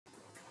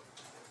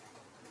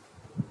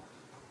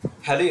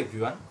Hello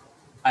everyone,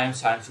 I am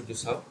Sayan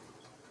Sudhusab.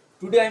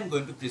 Today I am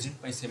going to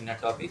present my seminar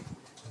topic,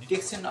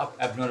 Detection of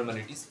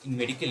Abnormalities in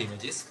Medical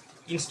Images,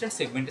 Instant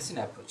Segmentation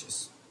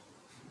Approaches,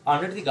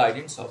 under the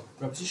guidance of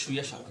Professor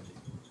Suya Shabade.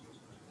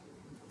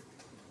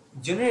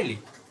 Generally,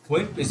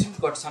 when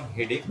patient got some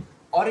headache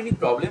or any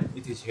problem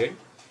with his head,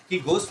 he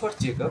goes for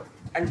checkup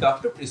and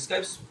doctor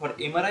prescribes for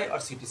MRI or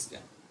CT scan.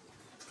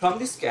 From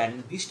the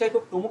scan, this type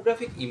of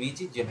tomographic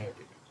image is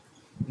generated.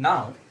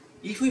 Now,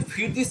 if we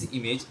feed this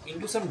image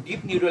into some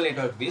deep neural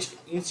network based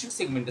instant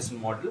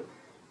segmentation model,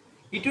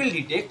 it will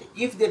detect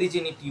if there is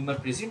any tumor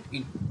present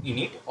in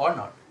it or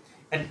not,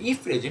 and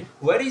if present,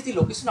 where is the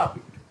location of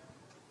it.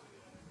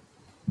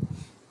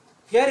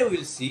 Here we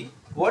will see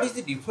what is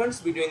the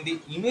difference between the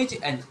image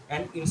and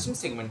instant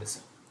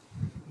segmentation.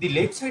 The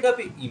left side of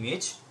the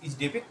image is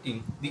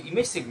depicting the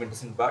image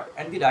segmentation part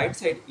and the right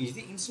side is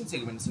the instant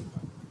segmentation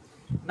part.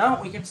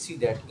 Now we can see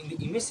that in the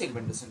image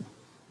segmentation,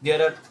 there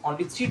are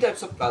only 3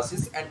 types of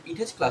classes and it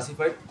has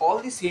classified all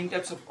the same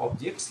types of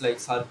objects like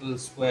circle,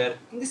 square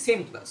in the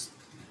same class.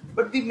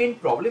 But the main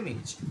problem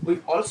is we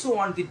also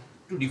want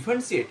to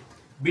differentiate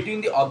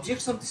between the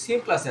objects of the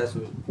same class as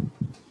well.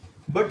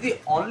 But the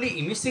only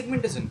image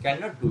segmentation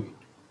cannot do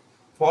it.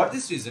 For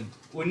this reason,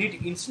 we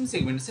need instant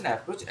segmentation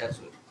approach as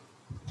well.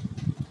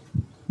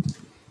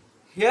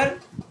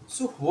 Here,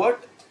 so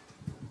what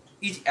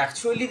is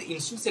actually the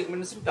instant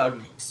segmentation term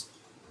means?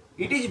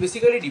 It is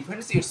basically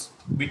differentiates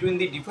between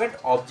the different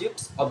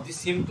objects of the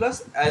same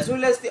class as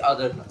well as the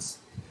other class,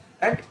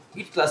 and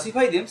it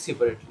classifies them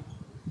separately.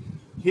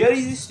 Here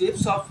is the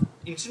steps of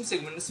instant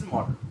segmentation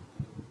model.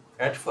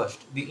 At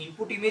first, the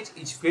input image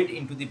is fed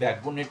into the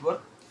backbone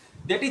network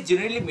that is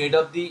generally made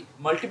of the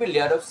multiple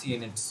layer of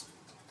CNNs,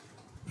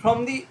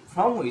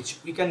 from which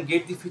we can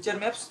get the feature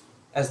maps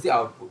as the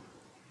output,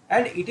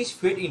 and it is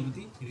fed into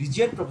the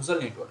region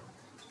proposal network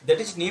that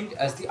is named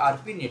as the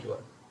RP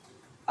network.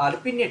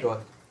 RP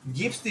network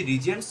gives the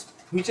regions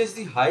which has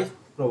the high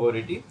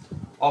probability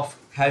of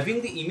having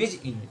the image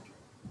in it.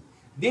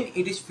 Then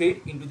it is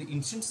fed into the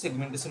instant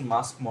segmentation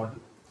mask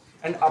model,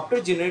 and after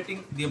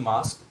generating the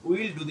mask, we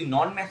will do the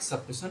non-mask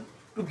suppression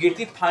to get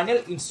the final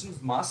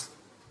instant mask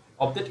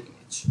of that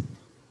image.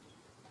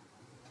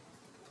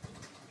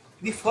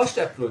 The first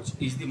approach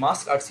is the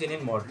mask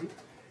RCNN model,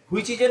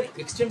 which is an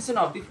extension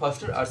of the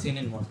faster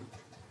RCNN model.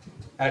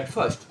 At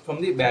first, from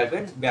the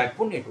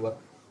backbone network,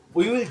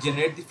 we will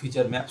generate the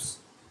feature maps.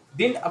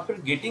 Then after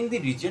getting the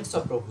regions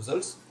of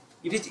proposals,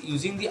 it is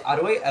using the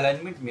RY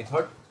alignment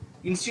method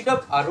instead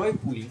of RY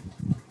pooling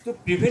to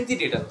prevent the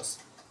data loss.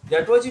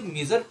 That was a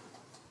major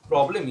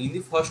problem in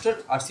the faster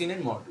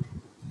RCNN model.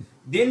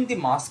 Then the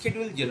mask kit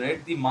will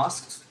generate the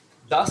masks,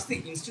 thus the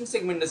instant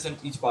segmentation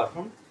is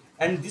performed,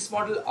 and this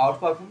model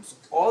outperforms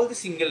all the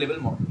single level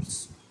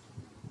models.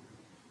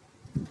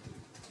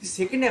 The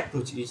second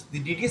approach is the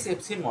DDS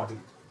FCN model,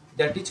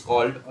 that is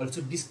called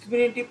also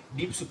discriminative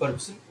deep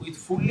supervision with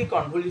fully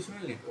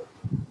convolutional network.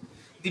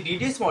 The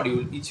DDS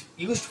module is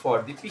used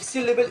for the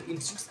pixel level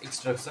instance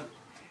extraction,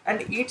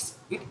 and it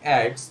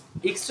adds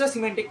extra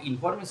semantic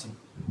information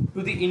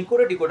to the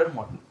encoder decoder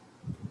model.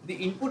 The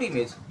input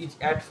image is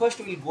at first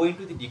will go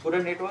into the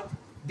decoder network,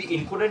 the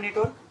encoder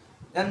network,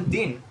 and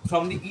then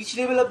from each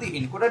level of the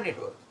encoder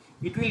network,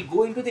 it will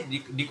go into the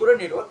decoder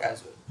network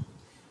as well.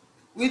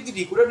 With the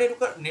decoder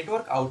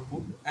network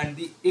output and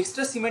the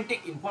extra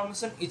semantic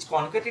information is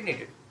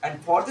concatenated, and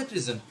for that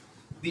reason,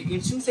 the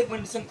instant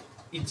segmentation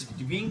is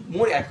being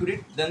more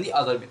accurate than the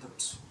other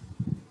methods.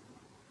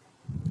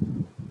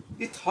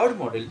 The third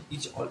model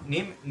is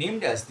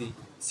named as the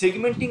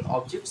segmenting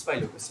objects by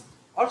location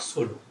or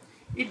SOLO.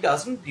 It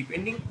doesn't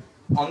depending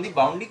on the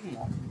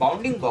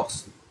bounding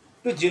box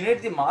to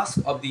generate the mask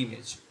of the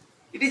image.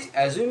 It is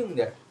assuming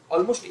that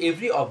almost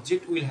every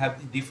object will have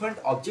the different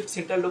object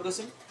center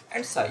location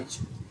and size.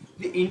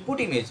 The input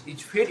image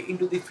is fed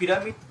into the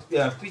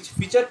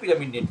feature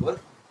pyramid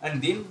network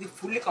and then the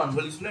fully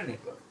convolutional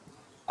network.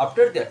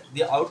 After that,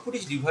 the output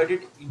is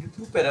divided into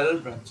 2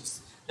 parallel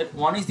branches. That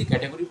one is the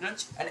category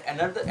branch and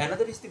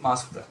another is the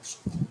mask branch.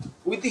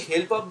 With the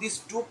help of these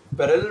 2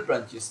 parallel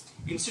branches,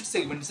 instant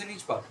segmentation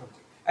is performed,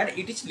 and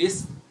it is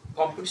less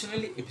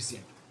computationally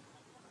efficient.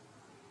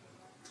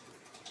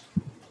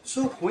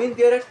 So when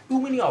there are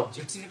too many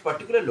objects in a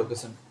particular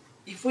location,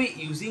 if we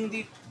using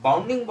the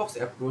bounding box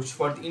approach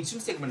for the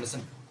instant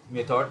segmentation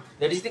method,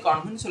 that is the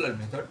conventional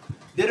method,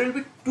 there will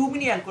be too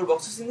many anchor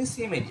boxes in the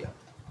same area.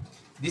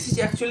 This is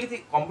actually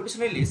the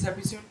computationally less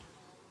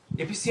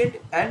efficient,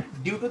 and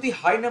due to the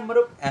high number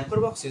of anchor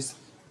boxes,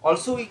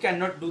 also we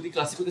cannot do the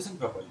classification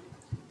properly.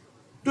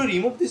 To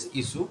remove this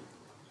issue,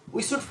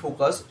 we should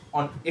focus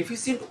on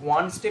efficient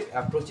one-step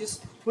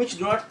approaches which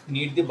do not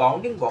need the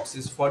bounding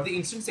boxes for the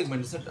instant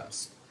segmentation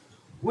task.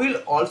 We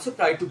will also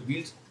try to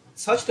build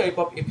such type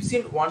of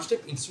efficient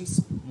one-step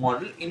instance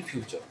model in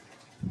future.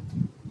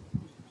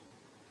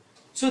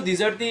 So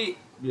these are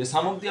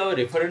some of our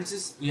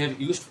references we have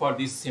used for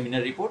this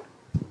seminar report.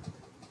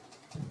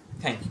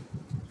 Thank you.